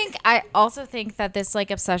also think that this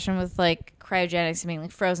like obsession with like cryogenics and being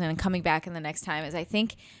like frozen and coming back in the next time is, I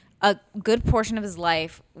think, a good portion of his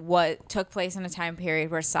life what took place in a time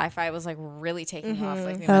period where sci-fi was like really taking off,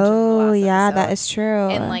 like we mentioned in the Oh last yeah, that episode. is true.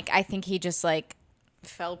 And like I think he just like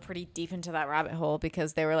fell pretty deep into that rabbit hole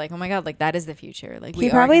because they were like, oh my god, like that is the future. Like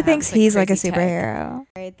he probably thinks he's like a crazy tech. superhero. All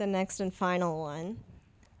right, the next and final one.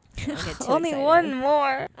 Don't get too Only excited. one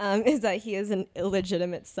more Is that he is an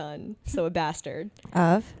illegitimate son, so a bastard.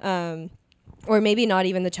 of. Or maybe not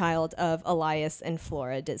even the child of Elias and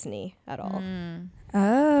Flora Disney at all.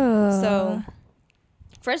 Oh. So,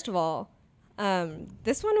 first of all,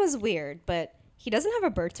 this one was weird, but he doesn't have a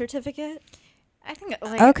birth certificate. I think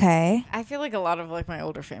like Okay. I feel like a lot of like my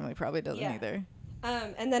older family probably doesn't Yeah. either.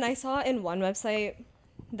 And then I saw in one website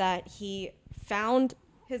that he found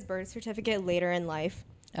his birth certificate later in life,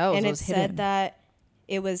 Oh, and so it it's said hidden. that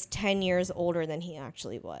it was 10 years older than he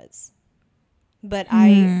actually was. But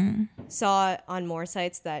I saw on more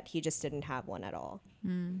sites that he just didn't have one at all.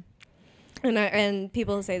 And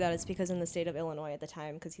people say that it's because in the state of Illinois at the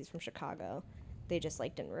time, because he's from Chicago, they just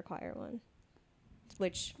like didn't require one,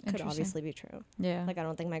 which could Interesting. obviously be true. Yeah. Like I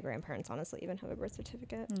don't think my grandparents honestly even have a birth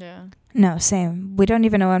certificate. Yeah. No, same. We don't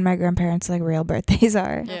even know when my grandparents' like real birthdays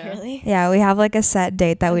are. Yeah. Really? Yeah, we have like a set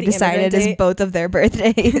date that we The immigrant decided is date? both of their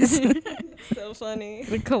birthdays. So funny.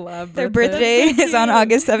 The collab. Their birthday is on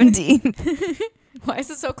August 17th. Why is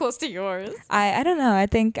it so close to yours? I don't know. I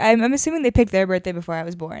think I'm assuming they picked their birthday before I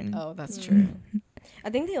was born. Oh, that's true. I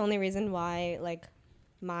think the only reason why like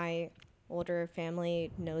my older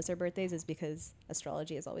family knows their birthdays is because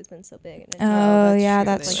astrology has always been so big. And Oh, that's yeah, true.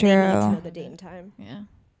 that's like, true. They need to know the date and time,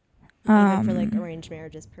 Yeah. even for like arranged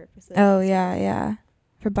marriages purposes. Oh yeah.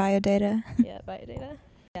 For biodata. Yeah, biodata.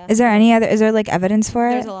 Yeah. Is there like evidence for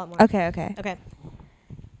it? There's a lot more. Okay. Okay.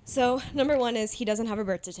 So number one is he doesn't have a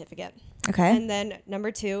birth certificate. Okay. And then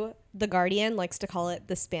number two, The Guardian likes to call it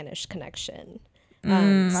the Spanish connection. So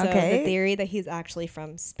okay. the theory that he's actually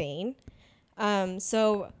from Spain.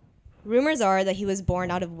 So rumors are that he was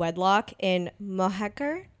born out of wedlock in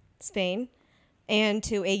Mojácar, Spain, and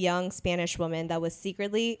to a young Spanish woman that was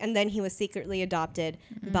secretly, and then he was secretly adopted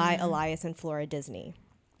by Elias and Flora Disney.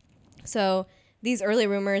 So these early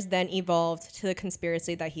rumors then evolved to the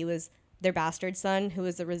conspiracy that he was their bastard son, who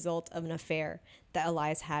was the result of an affair that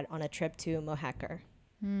Elias had on a trip to Mojácar.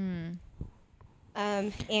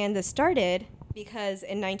 And this started because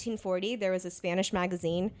in 1940, there was a Spanish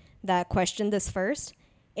magazine that questioned this first.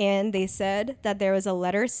 And they said that there was a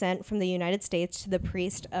letter sent from the United States to the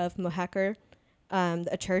priest of Mojácar,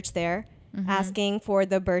 a church there, asking for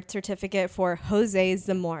the birth certificate for Jose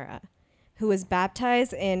Zamora, who was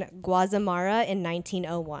baptized in Guatemala in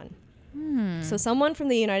 1901. So someone from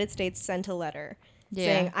the United States sent a letter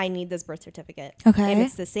saying, I need this birth certificate. Okay. And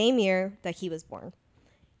it's the same year that he was born.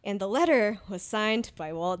 And the letter was signed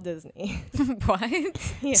by Walt Disney.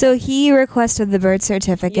 What? Yeah. So he requested the birth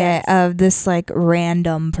certificate Yes. of this like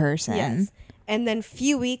random person. Yes. And then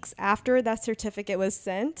few weeks after that certificate was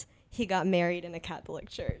sent, he got married in a Catholic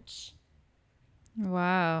church.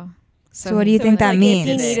 Wow. So what do you think it's that like means?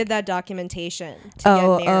 If he needed that documentation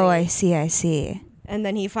to get married. I see. And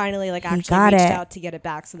then he finally like He actually got reached it. out to get it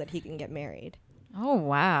back so that he can get married. Oh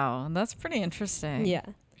wow, that's pretty interesting. Yeah.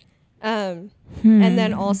 And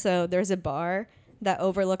then also there's a bar that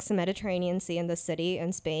overlooks the Mediterranean Sea in the city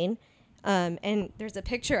in Spain. And there's a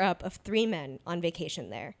picture up of 3 men on vacation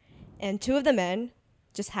there. And 2 of the men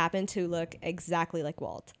just happen to look exactly like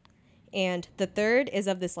Walt. And the third is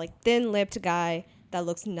of this like thin-lipped guy that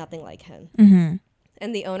looks nothing like him.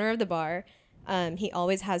 And the owner of the bar, he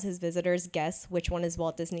always has his visitors guess which one is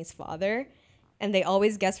Walt Disney's father. And they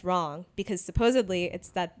always guess wrong because supposedly it's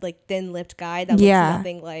that like thin-lipped guy that looks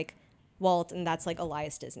nothing like Walt, and that's like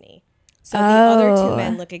Elias Disney. So the other 2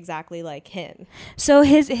 men look exactly like him. So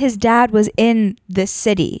his dad was in this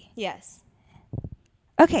city. Yes.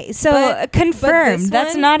 Okay, so But confirmed. this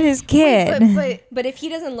That's one- not his kid. But if he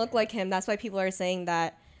doesn't look like him, that's why people are saying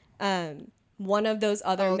that one of those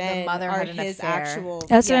other Oh, the men mother are had an his affair. actual.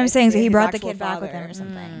 That's what I'm it's saying. So he his brought the actual kid back with him or father.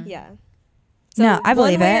 something. Yeah. No, I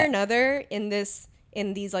believe one way it. or another in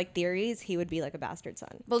these like theories, he would be like a bastard son.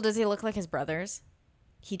 Well, does he look like his brothers?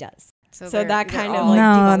 He does. So they're- that they're kind of all- like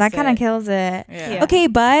No, that demotes kind of it. kills it. Yeah. Yeah. Okay,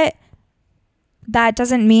 but that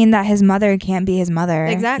doesn't mean that his mother can't be his mother.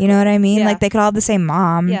 Exactly. You know what I mean? Yeah. Like they could all have the same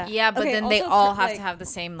mom. Yeah. Yeah, but Okay, then they also, all have like- to have the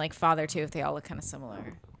same like father too if they all look kind of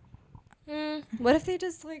similar. What if they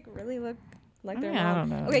just like really look like their Yeah, I mom?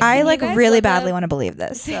 don't know. Okay, I can you like guys really look badly up- want to believe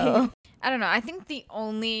this. So I don't know. I think the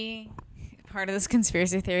only part of this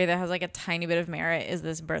conspiracy theory that has like a tiny bit of merit is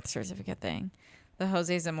this birth certificate thing, the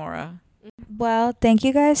Jose Zamora. well, thank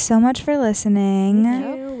you guys so much for listening.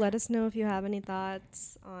 Thank you. Let us know if you have any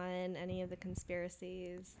thoughts on any of the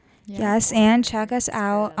conspiracies. Yes, and check us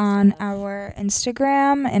out on our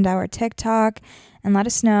Instagram and our TikTok and let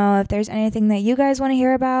us know if there's anything that you guys want to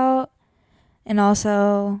hear about. And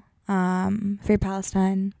also, Free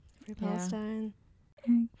Palestine. Free Yeah. Palestine.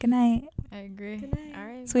 Good night. I agree. Good night. All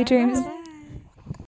right. Sweet bye. dreams. Bye.